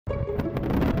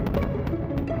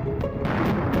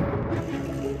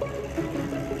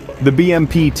The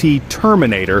BMPT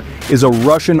Terminator is a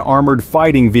Russian armored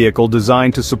fighting vehicle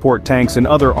designed to support tanks and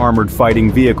other armored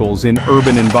fighting vehicles in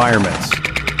urban environments.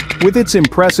 With its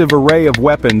impressive array of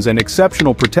weapons and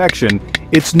exceptional protection,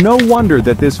 it's no wonder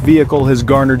that this vehicle has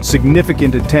garnered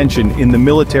significant attention in the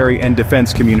military and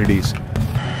defense communities.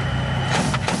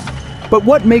 But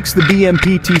what makes the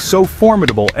BMPT so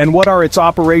formidable, and what are its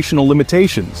operational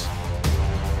limitations?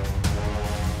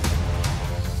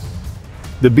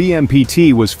 The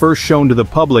BMPT was first shown to the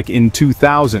public in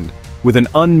 2000, with an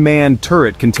unmanned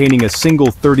turret containing a single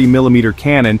 30mm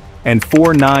cannon and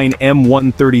 4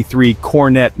 9M133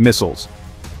 Kornet missiles.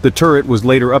 The turret was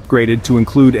later upgraded to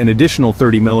include an additional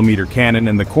 30mm cannon,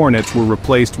 and the Kornets were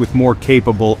replaced with more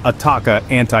capable Ataka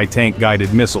anti-tank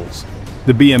guided missiles.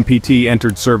 The BMPT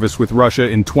entered service with Russia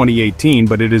in 2018,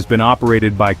 but it has been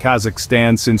operated by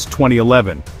Kazakhstan since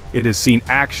 2011. It has seen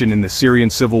action in the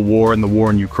Syrian Civil War and the war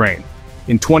in Ukraine.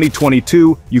 In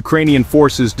 2022, Ukrainian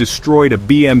forces destroyed a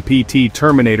BMPT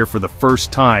Terminator for the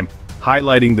first time,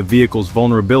 highlighting the vehicle's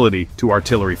vulnerability to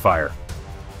artillery fire.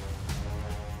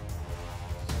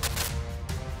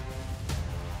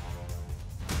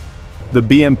 The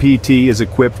BMPT is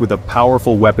equipped with a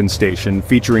powerful weapon station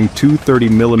featuring two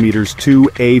 30mm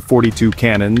 2A42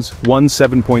 cannons, one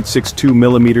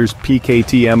 7.62mm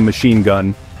PKTM machine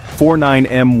gun, 4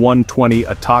 9M120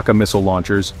 Ataka missile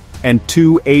launchers, and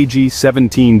two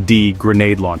AG-17D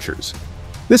grenade launchers.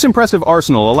 This impressive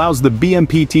arsenal allows the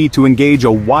BMPT to engage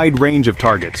a wide range of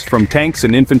targets, from tanks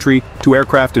and infantry to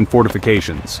aircraft and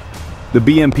fortifications. The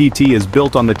BMPT is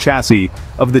built on the chassis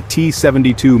of the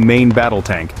T-72 main battle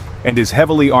tank, and is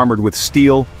heavily armored with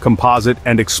steel, composite,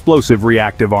 and explosive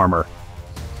reactive armor.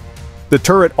 The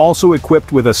turret also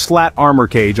equipped with a slat armor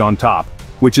cage on top,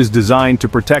 which is designed to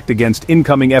protect against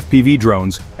incoming FPV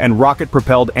drones and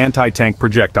rocket-propelled anti-tank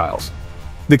projectiles.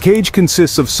 The cage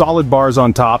consists of solid bars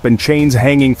on top and chains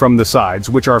hanging from the sides,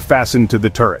 which are fastened to the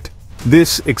turret.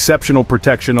 This exceptional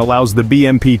protection allows the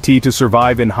BMPT to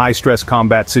survive in high-stress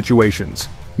combat situations,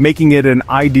 making it an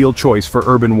ideal choice for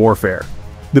urban warfare.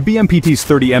 The BMPT's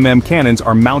 30mm cannons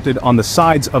are mounted on the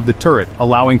sides of the turret,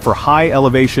 allowing for high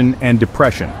elevation and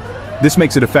depression. This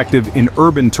makes it effective in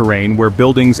urban terrain where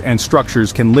buildings and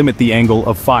structures can limit the angle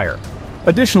of fire.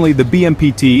 Additionally, the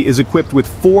BMPT is equipped with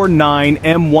 4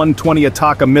 9M120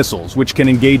 Ataka missiles, which can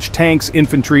engage tanks,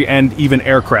 infantry, and even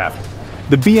aircraft.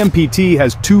 The BMPT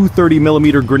has two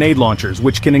 30mm grenade launchers,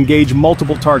 which can engage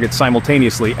multiple targets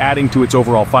simultaneously, adding to its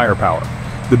overall firepower.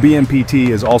 The BMPT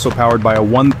is also powered by a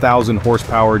 1,000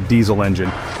 horsepower diesel engine,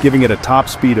 giving it a top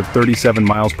speed of 37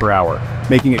 miles per hour,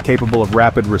 making it capable of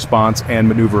rapid response and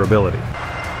maneuverability.